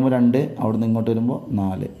 ഇവിടുന്ന് അങ്ങോട്ട് പോകുമ്പോൾ 2, അവിടെ നിന്ന് ഇങ്ങോട്ട് വരുമ്പോൾ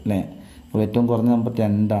 4 അല്ലേ. അപ്പോൾ ഏറ്റവും കുറഞ്ഞ നമ്പർ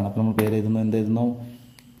 2 ആണ്. അപ്പോൾ നമ്മൾ പേര് എഴുതുന്നു, എന്ത് എഴുതുന്നു,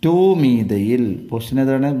 2-methyl. പൊസിഷൻ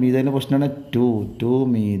ഏതാണ്, മീഥൈലിൻ്റെ പൊസിഷനാണ്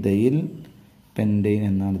 2-methyl പെൻഡൈൻ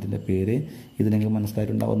എന്നാണ് ഇതിൻ്റെ പേര്. ഇത് നിങ്ങൾക്ക്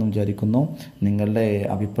മനസ്സിലായിട്ടുണ്ടാവുമെന്ന് വിചാരിക്കുന്നു. നിങ്ങളുടെ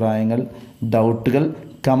അഭിപ്രായങ്ങൾ, ഡൗട്ടുകൾ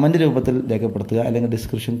കമൻറ്റ് രൂപത്തിൽ രേഖപ്പെടുത്തുക, അല്ലെങ്കിൽ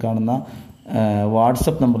ഡിസ്ക്രിപ്ഷൻ കാണുന്ന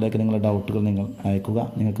വാട്സപ്പ് നമ്പറിലേക്ക് നിങ്ങളുടെ ഡൗട്ടുകൾ നിങ്ങൾ അയക്കുക.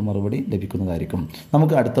 നിങ്ങൾക്ക് മറുപടി ലഭിക്കുന്നതായിരിക്കും.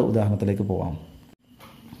 നമുക്ക് അടുത്ത ഉദാഹരണത്തിലേക്ക് പോവാം.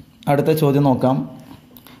 അടുത്ത ചോദ്യം നോക്കാം.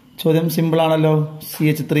 ചോദ്യം സിമ്പിളാണല്ലോ.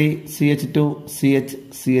 CH3 CH2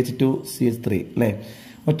 CH2 CH3 അല്ലേ.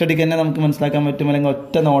 ഒറ്റയടിക്ക് തന്നെ നമുക്ക് മനസ്സിലാക്കാൻ പറ്റും, അല്ലെങ്കിൽ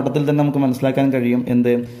ഒറ്റ നോട്ടത്തിൽ തന്നെ നമുക്ക് മനസ്സിലാക്കാൻ കഴിയും.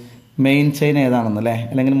 എന്ത്, മെയിൻ ചെയിൻ ഏതാണെന്നല്ലേ,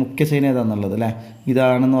 അല്ലെങ്കിൽ മുഖ്യ ചെയിൻ ഏതാണെന്നുള്ളത് അല്ലേ,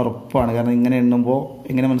 ഇതാണെന്ന് ഉറപ്പാണ്. കാരണം ഇങ്ങനെ എണ്ണുമ്പോൾ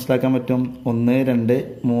എങ്ങനെ മനസ്സിലാക്കാൻ പറ്റും? 1 2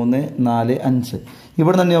 3 4 5.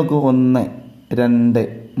 ഇവിടെ തന്നെ നോക്കൂ, 1 2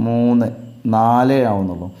 3 4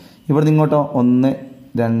 ആവുന്നുള്ളൂ. ഇവിടെ നിന്ന് ഇങ്ങോട്ടോ 1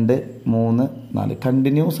 2 3 4.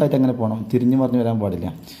 കണ്ടിന്യൂസ് ആയിട്ട് അങ്ങനെ പോകണം, തിരിഞ്ഞു മറിഞ്ഞ് വരാൻ പാടില്ല.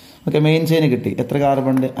 ഓക്കെ, മെയിൻ ചെയിൻ കിട്ടി. എത്ര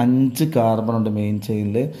കാർബൺ ഉണ്ട്? 5 കാർബൺ ഉണ്ട് മെയിൻ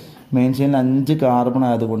ചെയിനിൽ. മെയിൻ ചെയിനിൽ 5 കാർബൺ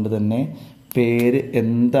ആയതുകൊണ്ട് തന്നെ പേര്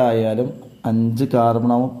എന്തായാലും 5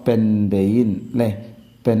 കാർബൺ ആവും, പെൻഡെയിൻ അല്ലേ.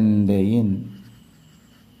 പെൻഡെയിൻ,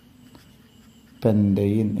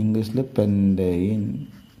 പെൻഡെയിൻ, ഇംഗ്ലീഷിൽ പെൻഡെയിൻ.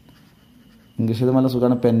 ഇംഗ്ലീഷിൽ നല്ല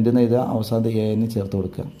സുഖമാണ്, പെൻഡ് എന്ന് എഴുതുക, അവസാനത്തെ എന്ന് ചേർത്ത്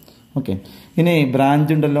കൊടുക്കുക. ഓക്കെ, ഇനി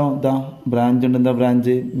ബ്രാഞ്ച് ഉണ്ടല്ലോ, ഇതാ ബ്രാഞ്ച് ഉണ്ട്. എന്താ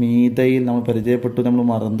ബ്രാഞ്ച്? മീഥൈൽ. നമ്മൾ പരിചയപ്പെട്ടു, നമ്മൾ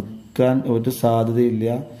മറക്കാൻ ഒരു സാധ്യതയില്ല.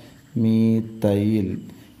 മീഥൈൽ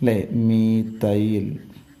അല്ലേ, മീഥൈൽ,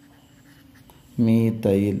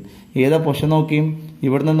 മീഥൈൽ. ഏതാ പൊസിഷൻ നോക്കിയും?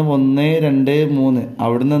 ഇവിടെ നിന്ന് 1 2 3,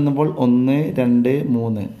 അവിടെ നിന്നുമ്പോൾ 1 2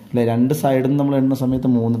 3 അല്ലേ. രണ്ട് സൈഡിൽ നിന്ന് നമ്മൾ എണ്ണുന്ന സമയത്ത്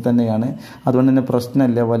 3 തന്നെയാണ്. അതുകൊണ്ട് തന്നെ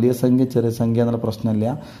പ്രശ്നമില്ല, വലിയ സംഖ്യ ചെറിയ സംഖ്യ എന്നുള്ള പ്രശ്നമില്ല.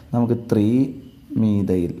 നമുക്ക് 3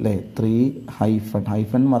 മീഥൈൽ അല്ലേ, 3 ഹൈഫൺ,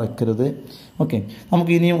 ഹൈഫൺ മറക്കരുത്. ഓക്കെ,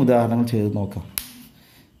 നമുക്ക് ഇനിയും ഉദാഹരണങ്ങൾ ചെയ്ത് നോക്കാം.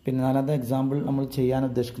 പിന്നെ 4ാമത്തെ എക്സാമ്പിൾ നമ്മൾ ചെയ്യാൻ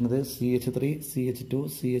ഉദ്ദേശിക്കുന്നത് CH3 CH2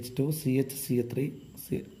 CH2 CH3.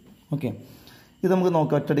 Okay, ഇത് നമുക്ക്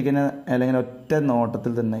നോക്കാം ഒറ്റയടിക്ക് അല്ലെങ്കിൽ ഒറ്റ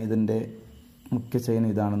നോട്ടത്തിൽ തന്നെ ഇതിൻ്റെ മുഖ്യ ചെയിൻ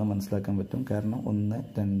ഇതാണെന്ന് മനസ്സിലാക്കാൻ പറ്റും. കാരണം 1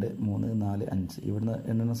 2 3 4 5, ഇവിടുന്ന്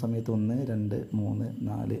എണ്ണുന്ന സമയത്ത് 1 2 3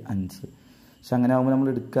 4 5. പക്ഷെ അങ്ങനെ ആകുമ്പോൾ നമ്മൾ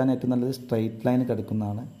എടുക്കാൻ ഏറ്റവും നല്ലത് സ്ട്രൈറ്റ് ലൈൻ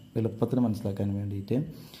കിടക്കുന്നതാണ്, എളുപ്പത്തിന് മനസ്സിലാക്കാൻ വേണ്ടിയിട്ട്.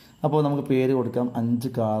 അപ്പോൾ നമുക്ക് പേര് കൊടുക്കാം. 5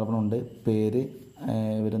 കാർബൺ ഉണ്ട്. പേര്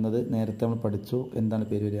വരുന്നത് നേരത്തെ നമ്മൾ പഠിച്ചു. എന്താണ്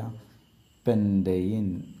പേര് വരിക? Pentane,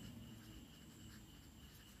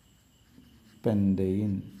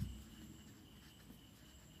 pentane,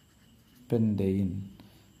 pentane.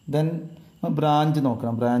 Then branch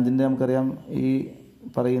നോക്കണം. ബ്രാഞ്ചിൻ്റെ നമുക്കറിയാം, ഈ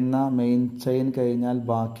പറയുന്ന മെയിൻ ചെയിൻ കഴിഞ്ഞാൽ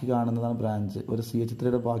ബാക്കി കാണുന്നതാണ് ബ്രാഞ്ച്. ഒരു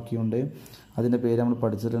CH3യുടെ ബാക്കിയുണ്ട്, അതിൻ്റെ പേര് നമ്മൾ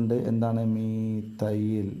പഠിച്ചിട്ടുണ്ട്. എന്താണ്?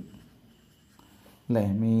 മീഥൈൽ അല്ലേ,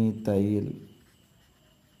 മീഥൈൽ,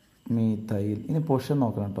 മീഥൈൽ. ഇനി പൊസിഷൻ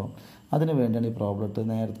നോക്കണം കേട്ടോ. അതിന് വേണ്ടിയാണ് ഈ പ്രോബ്ലം ഇട്ട്.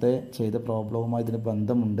 നേരത്തെ ചെയ്ത പ്രോബ്ലവുമായി ഇതിന്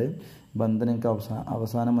ബന്ധമുണ്ട്. ബന്ധം നിങ്ങൾക്ക്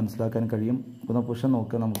അവസാനം മനസ്സിലാക്കാൻ കഴിയും. അപ്പോൾ പൊസിഷൻ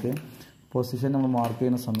നോക്കുക. നമുക്ക് പൊസിഷൻ നമ്മൾ മാർക്ക്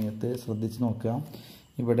ചെയ്യുന്ന സമയത്ത് ശ്രദ്ധിച്ച് നോക്കുക.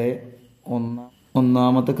 ഇവിടെ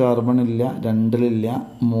ഒന്നാമത്തെ കാർബൺ ഇല്ല, 2ലില്ല,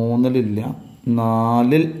 3ലില്ല,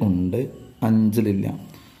 4ൽ ഉണ്ട്, 5ലില്ല.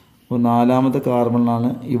 അപ്പോൾ 4ാമത്തെ കാർബണിലാണ്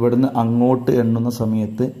ഇവിടുന്ന് അങ്ങോട്ട് എണ്ണുന്ന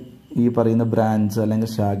സമയത്ത് ഈ പറയുന്ന ബ്രാഞ്ച്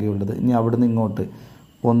അല്ലെങ്കിൽ ശാഖയുള്ളത്. ഇനി അവിടുന്ന് ഇങ്ങോട്ട്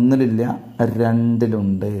 1ലില്ല,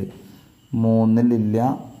 2ലുണ്ട്, 3ലില്ല,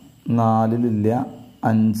 4ലില്ല,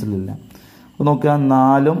 5ലില്ല. അപ്പോൾ നോക്കുക,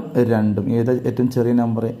 4ഉം 2ഉം ഏതാ ഏറ്റവും ചെറിയ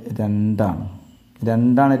നമ്പർ? 2ആണ്.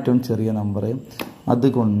 2ആണ് ഏറ്റവും ചെറിയ നമ്പർ.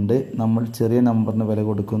 അതുകൊണ്ട് നമ്മൾ ചെറിയ നമ്പറിന് വില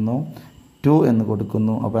കൊടുക്കുന്നു, 2 എന്ന്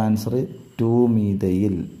കൊടുക്കുന്നു. അപ്പോൾ ആൻസർ 2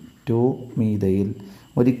 മീഥൈൽ, 2 മീഥൈൽ.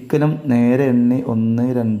 ഒരിക്കലും നേരെ എണ്ണി 1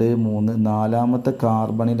 2 3 4ാമത്തെ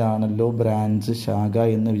കാർബണിലാണല്ലോ ബ്രാഞ്ച് ശാഖ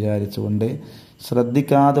എന്ന് വിചാരിച്ചുകൊണ്ട്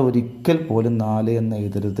ശ്രദ്ധിക്കാതെ ഒരിക്കൽ പോലും 4 എന്ന്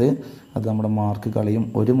എഴുതരുത്. അത് നമ്മുടെ മാർക്ക് കളയും,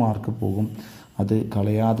 1 മാർക്ക് പോകും. അത്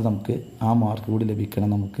കളയാതെ നമുക്ക് ആ മാർക്ക് കൂടി ലഭിക്കണം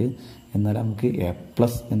നമുക്ക്. എന്നാൽ നമുക്ക് A+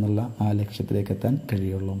 എന്നുള്ള ആ ലക്ഷ്യത്തിലേക്ക് എത്താൻ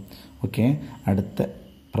കഴിയുള്ളൂ. ഓക്കെ, അടുത്ത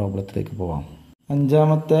പ്രോബ്ലത്തിലേക്ക് പോവാം.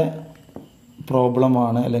 5ാമത്തെ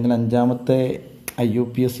പ്രോബ്ലമാണ്, അല്ലെങ്കിൽ 5ാമത്തെ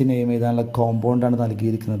IUPAC നെയിം എഴുതാനുള്ള കോമ്പൗണ്ടാണ്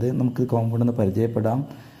നൽകിയിരിക്കുന്നത്. നമുക്ക് കോമ്പൗണ്ട് ഒന്ന് പരിചയപ്പെടാം.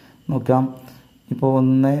 നോക്കാം. ഇപ്പോൾ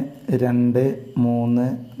 1 2 3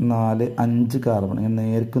 4 5 കാർബൺ. ഇങ്ങനെ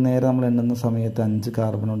നേരെ നമ്മൾ എണ്ണുന്ന സമയത്ത് 5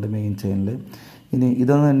 കാർബൺ ഉണ്ട് മെയിൻ ചെയിനിൽ. ഇനി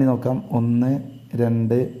ഇതൊന്ന് എണ്ണി നോക്കാം. 1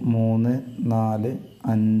 2 3 4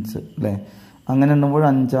 5 അല്ലേ. അങ്ങനെ എണ്ണുമ്പോൾ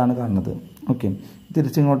 5ആണ് കാണുന്നത്. ഓക്കെ,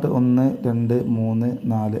 തിരിച്ചിങ്ങോട്ട് 1 2 3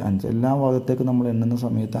 4 5 എല്ലാ ഭാഗത്തേക്കും നമ്മൾ എണ്ണുന്ന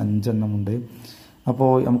സമയത്ത് 5 എണ്ണമുണ്ട്.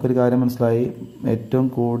 അപ്പോൾ നമുക്കൊരു കാര്യം മനസ്സിലായി, ഏറ്റവും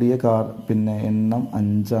കൂടിയ എണ്ണം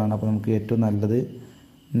 5ആണ്. അപ്പോൾ നമുക്ക് ഏറ്റവും നല്ലത്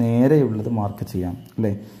നേരെയുള്ളത് മാർക്ക് ചെയ്യാം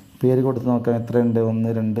അല്ലേ. പേര് കൊടുത്ത് നോക്കാം. എത്രയുണ്ട്?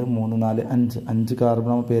 1 2 3 4 5. 5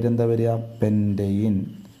 കാർബൺ ആകുമ്പോൾ പേരെന്താ വരിക? പെൻഡെയിൻ.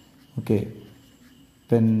 ഓക്കെ,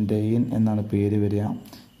 പെൻഡെയിൻ എന്നാണ് പേര് വരിക.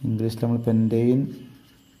 ഇംഗ്ലീഷിൽ നമ്മൾ പെൻഡെയിൻ.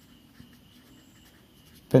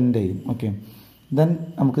 ഓക്കെ, ദെൻ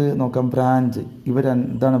നമുക്ക് നോക്കാം ബ്രാഞ്ച്.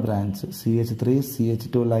 ഇതാണ് ബ്രാഞ്ച്. CH3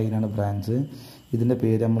 CH2 ലൈനാണ് ബ്രാഞ്ച്. ഇതിൻ്റെ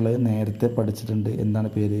പേര് നമ്മൾ നേരത്തെ പഠിച്ചിട്ടുണ്ട്. എന്താണ്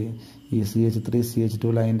പേര്? ഈ CH3 CH2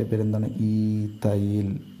 ലൈനിൻ്റെ പേര് എന്താണ്? ഈഥൈൽ.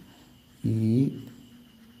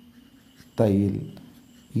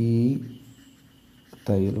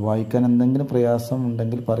 ഈഥൈൽ. വായിക്കാൻ എന്തെങ്കിലും പ്രയാസം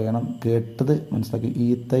ഉണ്ടെങ്കിൽ പറയണം, കേട്ടത് മനസ്സിലാക്കി.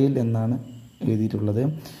 ഈഥൈൽ എന്നാണ് എഴുതിയിട്ടുള്ളത്.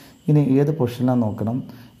 ഇനി ഏത് പൊസിഷനിലാണ് നോക്കണം,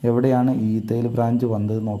 എവിടെയാണ് ഈഥൈൽ ബ്രാഞ്ച്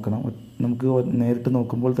വന്നത് നോക്കണം. നമുക്ക് നേരിട്ട്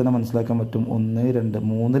നോക്കുമ്പോൾ തന്നെ മനസ്സിലാക്കാൻ പറ്റും. 1 2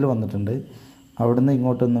 3ൽ വന്നിട്ടുണ്ട്, അവിടുന്ന്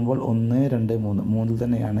ഇങ്ങോട്ട് എന്നുമ്പോൾ 1 2 3 മൂന്നിൽ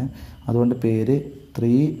തന്നെയാണ്. അതുകൊണ്ട് പേര്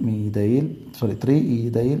 3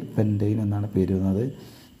 ഈഥൈൽ പെൻറ്റൈൻ എന്നാണ് പേര് വരുന്നത്.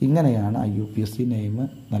 ഇങ്ങനെയാണ് IUPAC നെയിം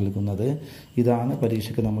നൽകുന്നത്. ഇതാണ്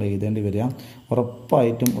പരീക്ഷയ്ക്ക് നമ്മൾ എഴുതേണ്ടി വരിക.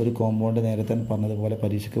 ഉറപ്പായിട്ടും ഒരു കോമ്പൗണ്ട് നേരത്തെ പറഞ്ഞതുപോലെ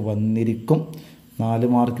പരീക്ഷയ്ക്ക് വന്നിരിക്കും. 4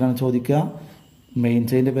 മാർക്കിനാണ് ചോദിക്കുക. മെയിൻ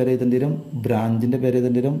ചെയിൻ്റെ പേര് എഴുതേണ്ടി വരും, ബ്രാഞ്ചിൻ്റെ പേര്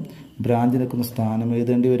എഴുതേണ്ടി വരും, ബ്രാഞ്ച് നിൽക്കുന്ന സ്ഥാനം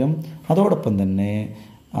എഴുതേണ്ടി വരും. അതോടൊപ്പം തന്നെ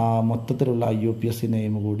മൊത്തത്തിലുള്ള IUPAC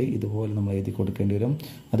നെയിം കൂടി ഇതുപോലെ നമ്മൾ എഴുതി കൊടുക്കേണ്ടി വരും.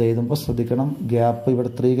 അത് എഴുതുമ്പോൾ ശ്രദ്ധിക്കണം, ഗ്യാപ്പ് ഇവിടെ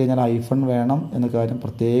 3 കഴിഞ്ഞാൽ ഹൈഫൺ വേണം എന്ന കാര്യം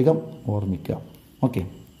പ്രത്യേകം ഓർമ്മിക്കുക. ഓക്കെ,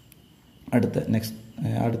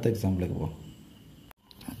 അടുത്ത എക്സാമ്പിളിലേക്ക് പോകാം.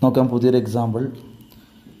 നോക്കാം പുതിയൊരു example.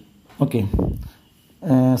 Okay,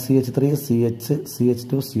 CH3 CH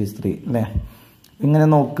CH2 CH3 അല്ലേ. ഇങ്ങനെ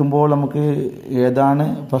നോക്കുമ്പോൾ നമുക്ക് ഏതാണ്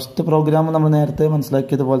ഫസ്റ്റ് പ്രോഗ്രാം നമ്മൾ നേരത്തെ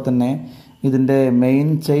മനസ്സിലാക്കിയതുപോലെ തന്നെ ഇതിൻ്റെ മെയിൻ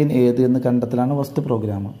ചെയിൻ ഏത് എന്ന് കണ്ടെത്തലാണ് ഫസ്റ്റ്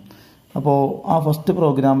പ്രോഗ്രാം. അപ്പോൾ ആ ഫസ്റ്റ്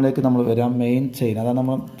പ്രോഗ്രാമിലേക്ക് നമ്മൾ വരാം. മെയിൻ ചെയിൻ അതാണ്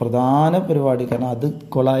നമ്മൾ പ്രധാന പരിപാടി. കാരണം അത്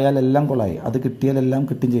കൊളായാൽ എല്ലാം കൊളായി, അത് കിട്ടിയാൽ എല്ലാം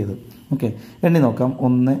കിട്ടുകയും ചെയ്തു. ഓക്കെ, എണ്ണി നോക്കാം.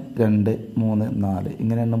 1 2 3 4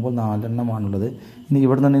 ഇങ്ങനെ എണ്ണുമ്പോൾ 4 എണ്ണമാണുള്ളത്. ഇനി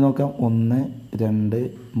ഇവിടെ നിന്ന് നോക്കാം. 1 2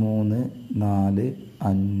 3 4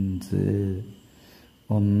 5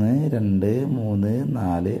 1 2 3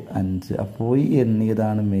 4 5. അപ്പോൾ ഈ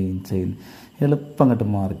എണ്ണിയതാണ് മെയിൻ ചെയിൻ. എളുപ്പം അങ്ങോട്ട്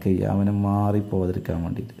മാർക്ക് ചെയ്യുക, അവനെ മാറിപ്പോകാതിരിക്കാൻ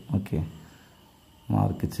വേണ്ടിയിട്ട്. ഓക്കെ,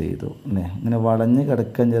 മാർക്ക് ചെയ്തു അല്ലേ. ഇങ്ങനെ വളഞ്ഞ്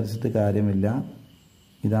കിടക്കാൻ വിചാരിച്ചിട്ട് കാര്യമില്ല.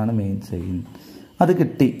 ഇതാണ് മെയിൻ ചെയിൻ. അത്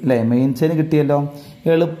കിട്ടി അല്ലേ, മെയിൻ ചെയിൻ കിട്ടിയല്ലോ.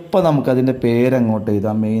 എളുപ്പം നമുക്കതിൻ്റെ പേരങ്ങോട്ട്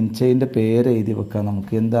എഴുതാം. മെയിൻ ചെയിൻ്റെ പേര് എഴുതി വെക്കാം.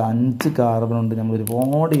 നമുക്ക് എന്താ 5 കാർബൺ ഉണ്ട്. നമ്മൾ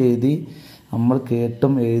ഒരുപാട് എഴുതി, നമ്മൾ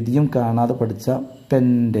കേട്ടും എഴുതിയും കാണാതെ പഠിച്ച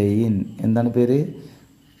പെൻറ്റൈൻ. എന്താണ് പേര്?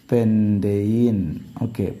 പെൻറ്റൈൻ.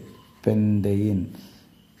 ഓക്കെ, പെൻറ്റൈൻ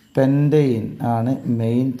ആണ്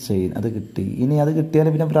മെയിൻ ചെയിൻ. അത് കിട്ടി. ഇനി അത് കിട്ടിയാൽ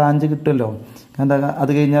പിന്നെ ബ്രാഞ്ച് കിട്ടുമല്ലോ. എന്താ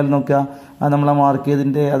അത് കഴിഞ്ഞാൽ നോക്കുക, അത് നമ്മളെ മാർക്ക്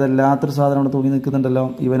ചെയ്തതിൻ്റെ അതല്ലാത്തൊരു സാധനം അവിടെ തൂങ്ങി നിൽക്കുന്നുണ്ടല്ലോ.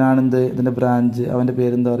 ഇവനാണെന്ത് ഇതിൻ്റെ ബ്രാഞ്ച്. അവൻ്റെ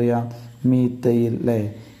പേരെന്താ പറയുക? മീത്തൈൽ അല്ലേ.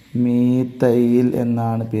 മീത്തൈൽ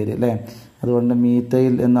എന്നാണ് പേര് അല്ലേ. അതുകൊണ്ട്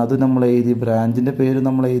മീത്തൈൽ എന്ന് അത് നമ്മൾ എഴുതി, ബ്രാഞ്ചിൻ്റെ പേര്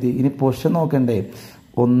നമ്മൾ എഴുതി. ഇനി പൊസിഷൻ നോക്കണ്ടേ?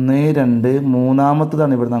 1 2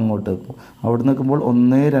 മൂന്നാമത്തതാണ് ഇവിടുന്ന് അങ്ങോട്ട്. അവിടെ നിൽക്കുമ്പോൾ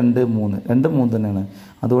 1 2 3 3 തന്നെയാണ്.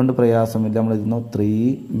 അതുകൊണ്ട് പ്രയാസമില്ല. നമ്മൾ എഴുതുന്നു 3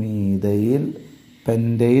 മീഥൈൽ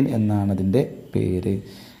പെൻറ്റൈൻ എന്നാണ് അതിൻ്റെ പേര്.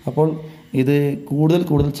 അപ്പോൾ ഇത് കൂടുതൽ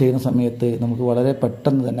ചെയ്യുന്ന സമയത്ത് നമുക്ക് വളരെ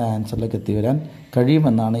പെട്ടെന്ന് തന്നെ ആൻസറിലേക്ക് എത്തിവരാൻ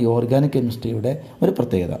കഴിയുമെന്നാണ് ഈ ഓർഗാനിക് കെമിസ്ട്രിയുടെ ഒരു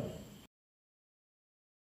പ്രത്യേകത.